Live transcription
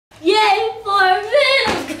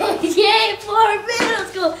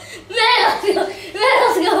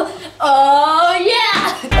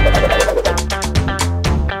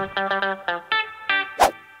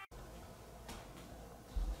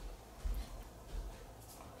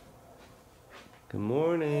Good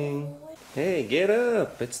morning. Hey, get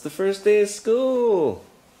up. It's the first day of school.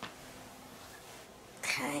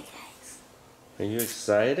 Hi, guys. Are you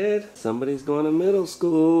excited? Somebody's going to middle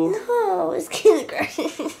school. No, it's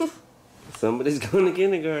kindergarten. Somebody's going to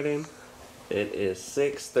kindergarten. It is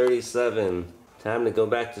 6:37. Time to go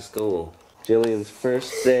back to school. Jillian's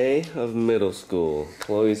first day of middle school.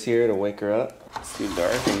 Chloe's here to wake her up. It's too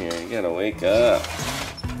dark in here. You gotta wake up.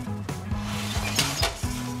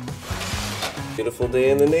 Beautiful day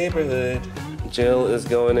in the neighborhood. Jill is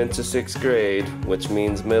going into 6th grade, which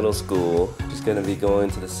means middle school. She's gonna be going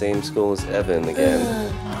to the same school as Evan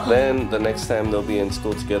again. Then the next time they'll be in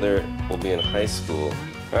school together, we'll be in high school.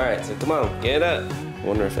 All right, so come on, get up.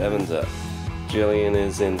 Wonder if Evan's up. Jillian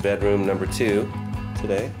is in bedroom number 2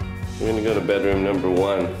 today. We're gonna go to bedroom number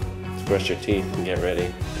 1 to brush your teeth and get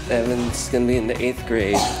ready. Evan's gonna be in the 8th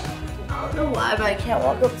grade. I don't know why, but I can't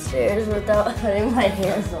walk upstairs without putting my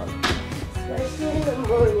hands on. Especially in the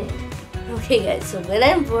morning. Okay guys, so when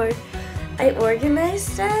I'm bored, I organize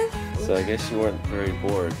stuff. So I guess you weren't very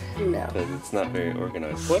bored. No. Because it's not very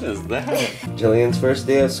organized. What is that? Jillian's first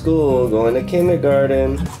day of school, going to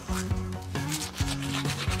kindergarten.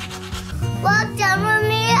 Walk down with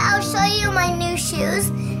me, I'll show you my new shoes.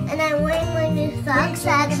 And I'm wearing my new socks.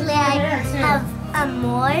 Actually, I have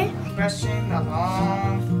more. Brushing the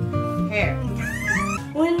long hair.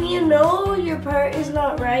 When you know your part is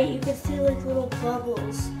not right, you can see like little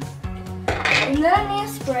bubbles. And then you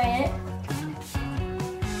spray it.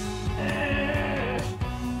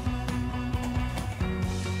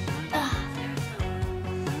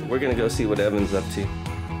 We're gonna go see what Evan's up to.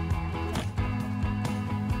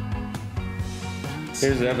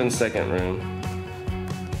 Here's Evan's second room.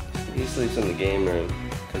 He sleeps in the game room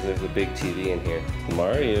because there's a big TV in here.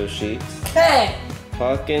 Mario sheets. Hey!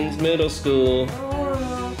 Hawkins Middle School. Oh.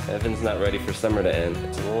 Evan's not ready for summer to end.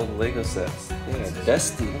 Some old Lego sets. Yeah,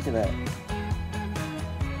 dusty. Look at that.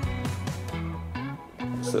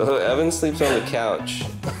 So Evan sleeps on the couch.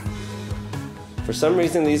 For some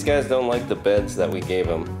reason, these guys don't like the beds that we gave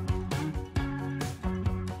them.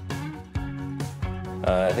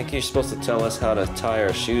 I think you're supposed to tell us how to tie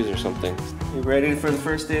our shoes or something. You ready for the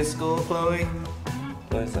first day of school, Chloe?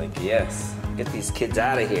 Chloe's like, yes. Get these kids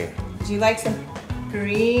out of here. Would you like some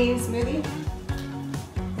green smoothie?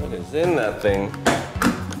 What is in that thing?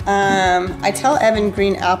 I tell Evan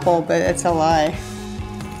green apple, but it's a lie.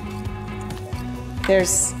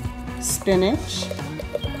 There's spinach,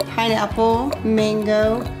 pineapple,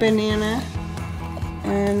 mango, banana,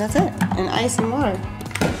 and that's it. And ice and water.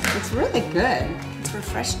 It's really good. It's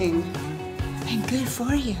refreshing and good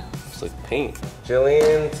for you. It's like paint.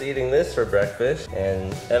 Jillian's eating this for breakfast,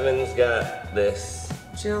 and Evan's got this.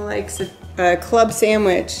 Jill likes a club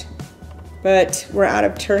sandwich, but we're out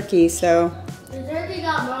of turkey, so. The turkey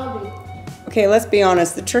got moldy. Okay, let's be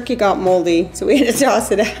honest. The turkey got moldy, so we had to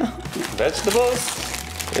toss it out. Vegetables?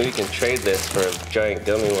 Maybe we can trade this for a giant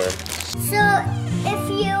gummy worm. So if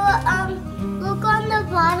you look on the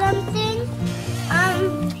bottom thing,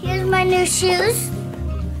 here's my new shoes.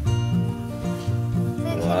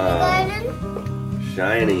 For kindergarten.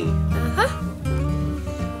 Shiny.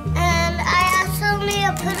 And I also need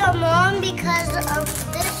to put them on because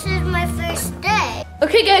this is my first day.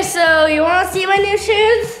 Okay guys, so you want to see my new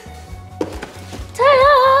shoes?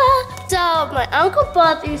 Ta-da! So my uncle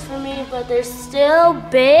bought these for me, but they're still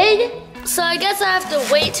big. So I guess I have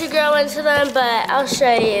to wait to grow into them, but I'll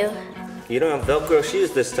show you. You don't have Velcro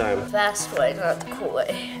shoes this time. Fast way, not the cool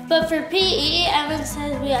way. But for PE, Evan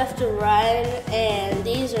says we have to run, and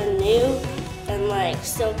these are new and like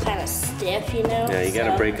still kind of stiff, you know? Yeah, you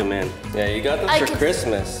gotta break them in. Yeah, you got them for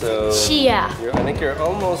Christmas, so yeah. I think you're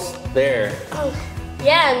almost there. Oh,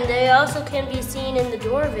 yeah, and they also can be seen in the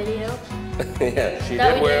Dora video. Yeah, she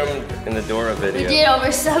That did we wear did. them in the Dora video. We did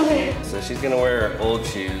over summer. So she's gonna wear her old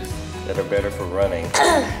shoes that are better for running.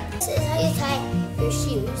 This is how you tie your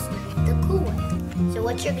shoes the cool way. So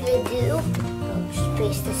what you're gonna do,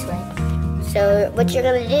 face this way. So what you're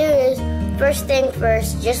gonna do is, first thing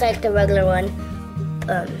first, just like the regular one,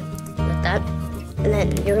 like that. And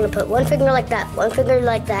then you're gonna put one finger like that, one finger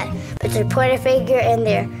like that. Put your pointer finger in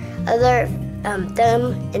there, other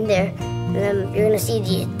thumb in there. And then you're gonna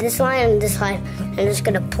see this line and this line, and you're just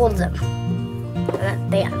gonna pull them.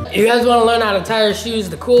 Bam. You guys want to learn how to tie your shoes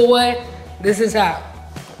the cool way? This is how.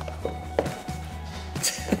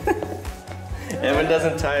 Evan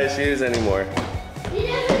doesn't tie his shoes anymore.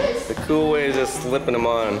 The cool way is just slipping them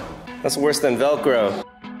on. That's worse than Velcro.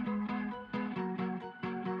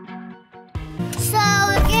 So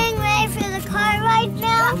we're getting ready for the car right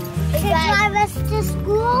now to drive us to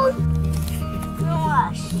school. I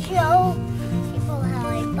want to show people how I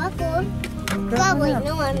buckled. probably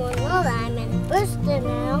know I won't know that I'm in first grade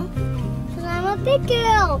now. Because I'm a big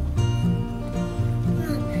girl.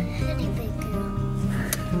 Pretty big girl.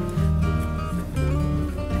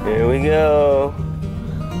 Here we go.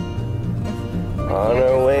 On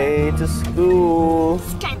our way to school.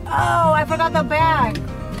 Oh, I forgot the bag.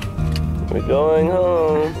 We're going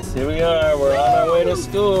home. Here we are. We're on our way to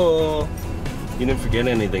school. You didn't forget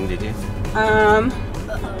anything, did you?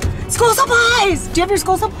 School supplies! Do you have your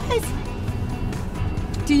school supplies?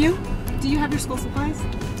 Do you? Do you have your school supplies?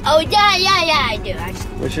 Oh, yeah, I do actually.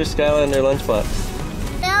 Where's your Skylander lunchbox?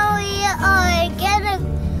 Now we are gonna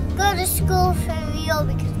go to school for real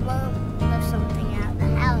because Mom left something at the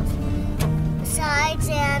house. Besides,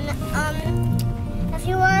 and if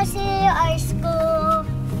you want to see our school,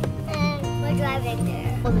 then we're driving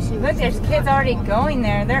there. Look, there's kids already going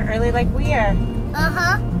there. They're early like we are.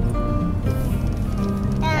 Uh-huh.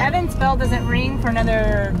 Evan's bell doesn't ring for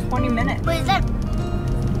another 20 minutes. What is that?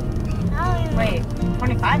 Wait,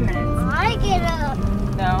 25 minutes. I get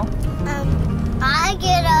No.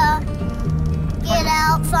 get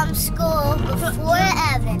out from school before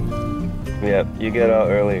Evan. Yep, you get out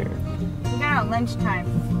earlier. We got out lunchtime.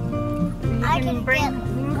 You I can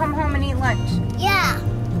can come home and eat lunch. Yeah.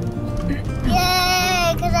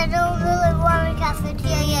 Yay, because I don't really want a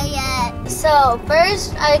cafeteria yet. So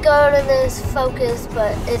first I go to this focus,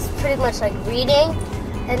 but it's pretty much like reading.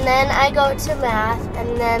 And then I go to math,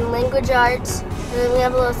 and then language arts, and then we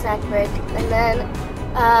have a little snack break, and then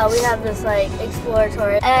we have this like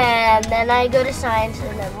exploratory, and then I go to science,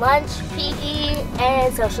 and then lunch, PE,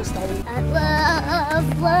 and social studies. I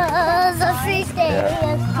love the first day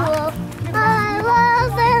at school. I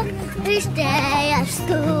love the first day at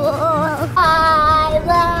school. I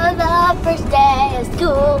love the first day at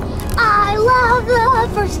school. I love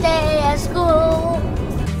the first day at school.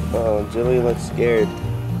 Oh, Jillian looks scared.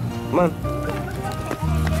 Come on.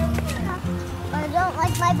 I don't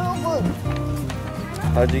like my boo-boo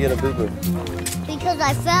How'd you get a boo-boo? because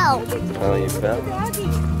I fell. Oh, you fell?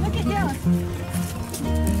 Look at Dylan.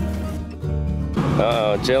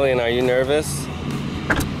 Uh-oh, Jillian, are you nervous?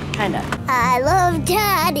 Kinda. I love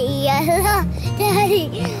Daddy. I love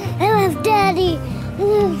Daddy. I love Daddy. I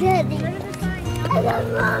love Daddy. I love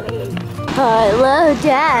Mommy. I love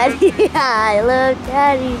Daddy. I love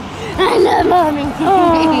Daddy. I love Mommy.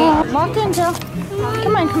 Oh, walk in, Jill.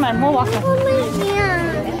 Come on, we'll walk in. Oh my God.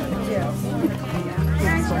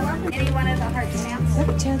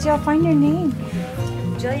 Look, Jill, find your name.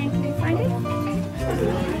 Jillian, can you find it?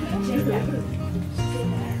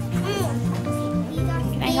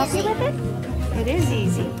 Can I help you with it? It is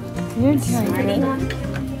easy. You're doing great.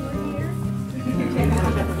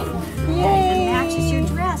 Yay! It matches your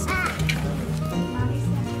dress.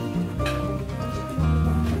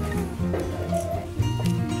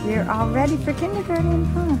 You're all ready for kindergarten,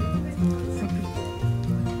 huh?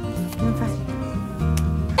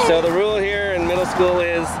 So the rule here in middle school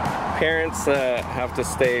is parents have to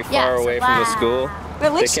stay far away from the school. But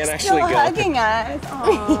at least They she's can't still actually go. hugging us.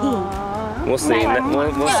 Aww. We'll see.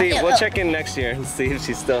 We'll see. We'll check in next year and see if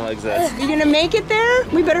she still hugs us. You gonna make it there?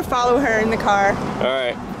 We better follow her in the car. All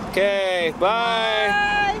right. Okay. Bye.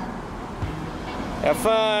 Bye. Have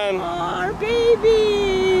fun. Our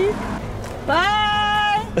baby. Bye.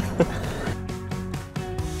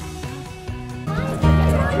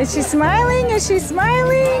 Is she smiling? Is she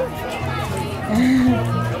smiling?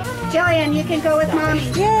 Jillian, you can go with Mommy.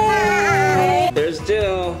 Yay! There's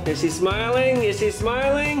Jill. Is she smiling? Is she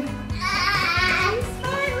smiling? I'm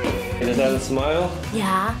smiling. Does that a smile?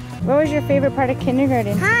 Yeah. What was your favorite part of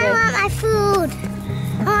kindergarten I today? want my food.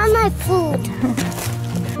 I want my food.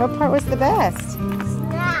 What part was the best?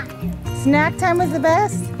 Snack. Snack time was the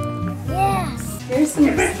best? Yes. Here's some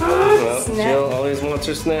Well, Jill always wants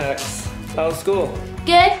her snacks. How's school?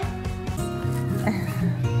 Good?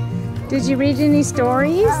 Did you read any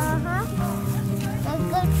stories? Uh-huh. Let's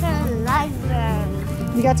go to the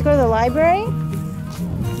library. You got to go to the library?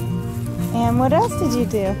 And what else did you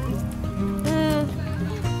do?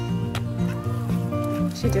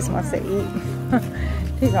 She just wants to eat.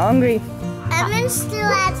 She's hungry. Evan's still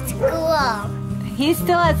at school. He's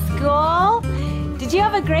still at school? Did you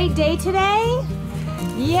have a great day today?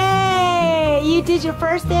 Yay! You did your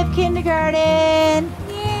first day of kindergarten.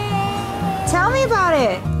 Yay. Tell me about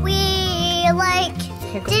it. We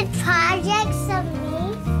did projects of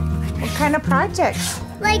me. What kind of projects?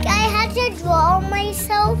 Like I had to draw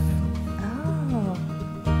myself Oh.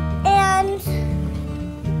 and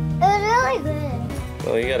it was really good.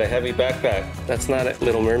 Well, you got a heavy backpack. That's not a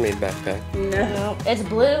Little Mermaid backpack. It's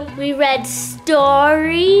blue. We read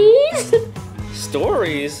stories.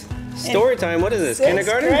 Stories? Story time, what is this? 6th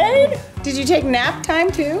Kindergarten? grade? Did you take nap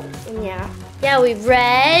time too? Yeah. Yeah, we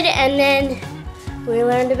read and then we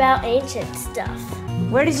learned about ancient stuff.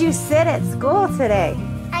 Where did you sit at school today?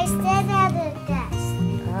 I stood at a desk.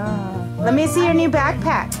 Oh. Let me see your new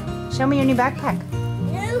backpack. Show me your new backpack.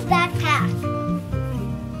 New backpack.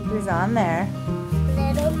 Who's on there?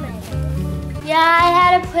 Little Meadow. Yeah, I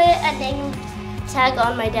had to put a name tag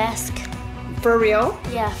on my desk. For real?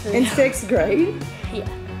 Yeah, for In real. 6th grade? Yeah.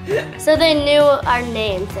 So they knew our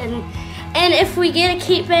names, and if we get to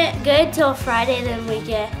keep it good till Friday, then we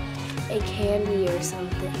get a candy or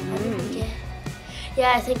something. What did we get?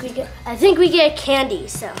 Yeah, I think we get candy.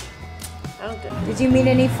 So. Okay. Did you meet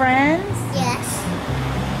any friends? Yes.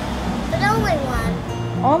 But only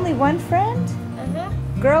one. Only one friend?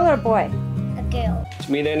 Girl or boy? A girl. Did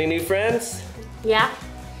you meet any new friends? Yeah,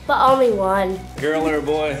 but only one. Girl or a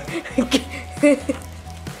boy?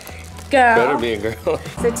 Girl. Better be a girl.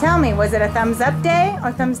 So tell me, was it a thumbs up day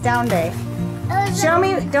or thumbs down day? Show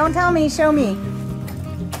me, don't tell me, show me.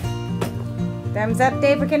 Thumbs up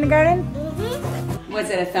day for kindergarten? Was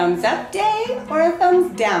it a thumbs up day or a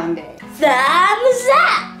thumbs down day? Thumbs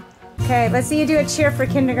up. Okay, let's see you do a cheer for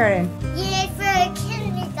kindergarten. Yay for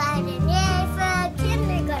kindergarten. Yay for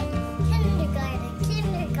kindergarten. Kindergarten.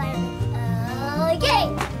 Kindergarten. Oh,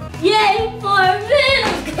 yay. Yay for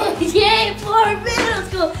middle school. Yay for middle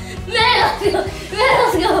school. Middle school.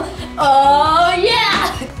 Middle school. Oh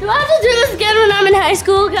yeah. Do I have to do this again when I'm in high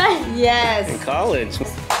school, guys? In Yes. college.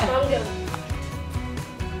 I'm good.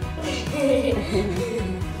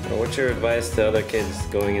 Well, what's your advice to other kids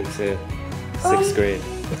going into 6th grade?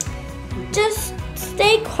 Just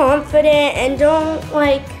stay confident and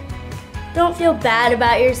don't feel bad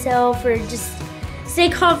about yourself, or just stay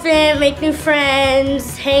confident, make new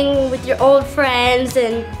friends, hang with your old friends,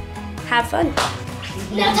 and have fun.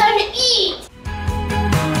 Now time to eat!